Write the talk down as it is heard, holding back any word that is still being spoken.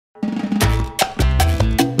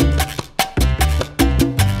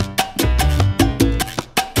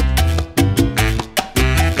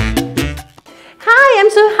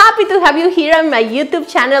to have you here on my YouTube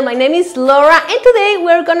channel. My name is Laura and today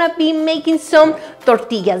we're gonna be making some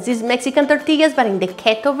tortillas. These Mexican tortillas but in the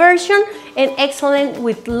keto version and excellent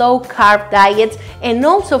with low carb diets and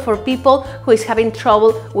also for people who is having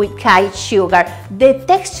trouble with high sugar. The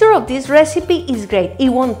texture of this recipe is great. It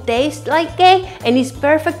won't taste like cake and it's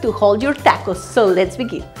perfect to hold your tacos. So let's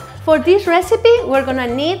begin. For this recipe we're gonna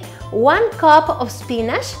need 1 cup of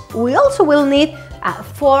spinach. We also will need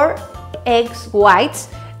 4 eggs whites,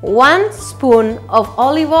 1 spoon of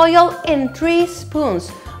olive oil and 3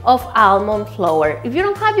 spoons of almond flour. If you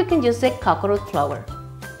don't have, you can use the coconut flour.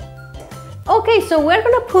 Okay, so we're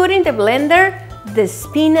gonna put in the blender the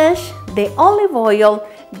spinach, the olive oil,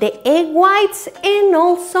 the egg whites and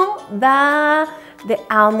also the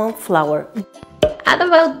almond flour. Add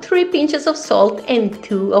about 3 pinches of salt and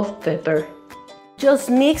 2 of pepper. Just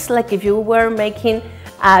mix like if you were making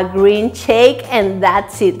a green shake and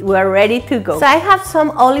that's it, we're ready to go. So I have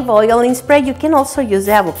some olive oil in spray. You can also use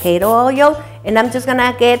the avocado oil and I'm just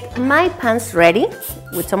gonna get my pans ready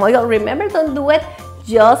with some oil. Remember, don't do it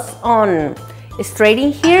just on straight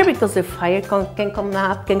in here because the fire can come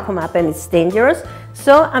up and it's dangerous.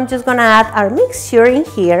 So I'm just gonna add our mixture in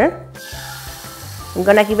here. I'm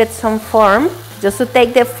gonna give it some form just to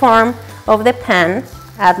take the form of the pan.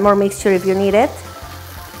 Add more mixture if you need it.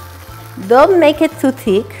 Don't make it too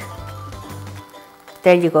thick.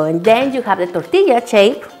 There you go. And then you have the tortilla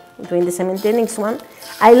shape. Doing the same in the next one.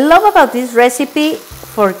 I love about this recipe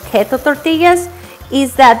for keto tortillas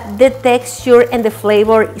is that the texture and the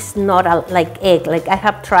flavor is not like egg. Like I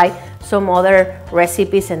have tried some other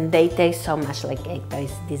recipes and they taste so much like egg. That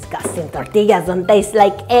is disgusting. Tortillas don't taste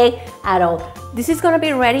like egg at all. This is gonna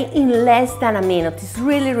be ready in less than a minute. It's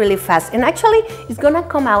really, really fast. And actually, it's gonna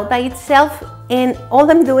come out by itself. And all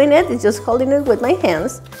I'm doing is just holding it with my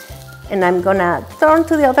hands. And I'm gonna turn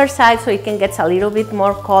to the other side so it can get a little bit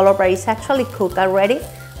more color, but it's actually cooked already.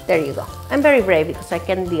 There you go. I'm very brave because I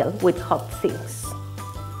can deal with hot things.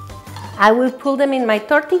 I will put them in my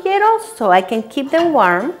tortilleros so I can keep them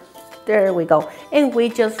warm. There we go. And we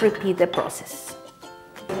just repeat the process.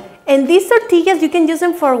 And these tortillas, you can use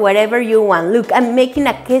them for whatever you want. Look, I'm making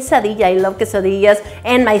a quesadilla. I love quesadillas.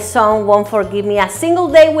 And my son won't forgive me a single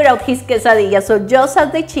day without his quesadilla. So just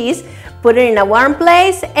add the cheese, put it in a warm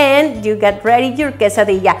place, and you get ready your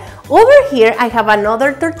quesadilla. Over here, I have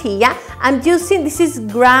another tortilla. I'm using, this is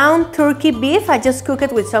ground turkey beef. I just cook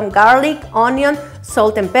it with some garlic, onion,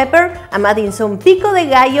 salt and pepper. I'm adding some pico de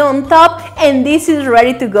gallo on top, and this is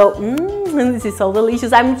ready to go. This is so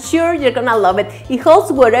delicious. I'm sure you're gonna love it. It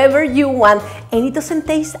holds whatever you want, and it doesn't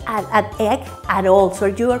taste at egg at all. So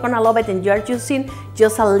you are gonna love it, and you are using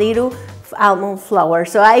just a little almond flour.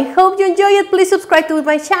 So I hope you enjoy it. Please subscribe to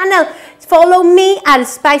my channel. Follow me at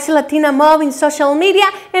Spicy Latina Mom in social media,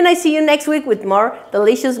 and I see you next week with more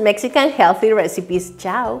delicious Mexican healthy recipes.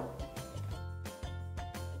 Ciao.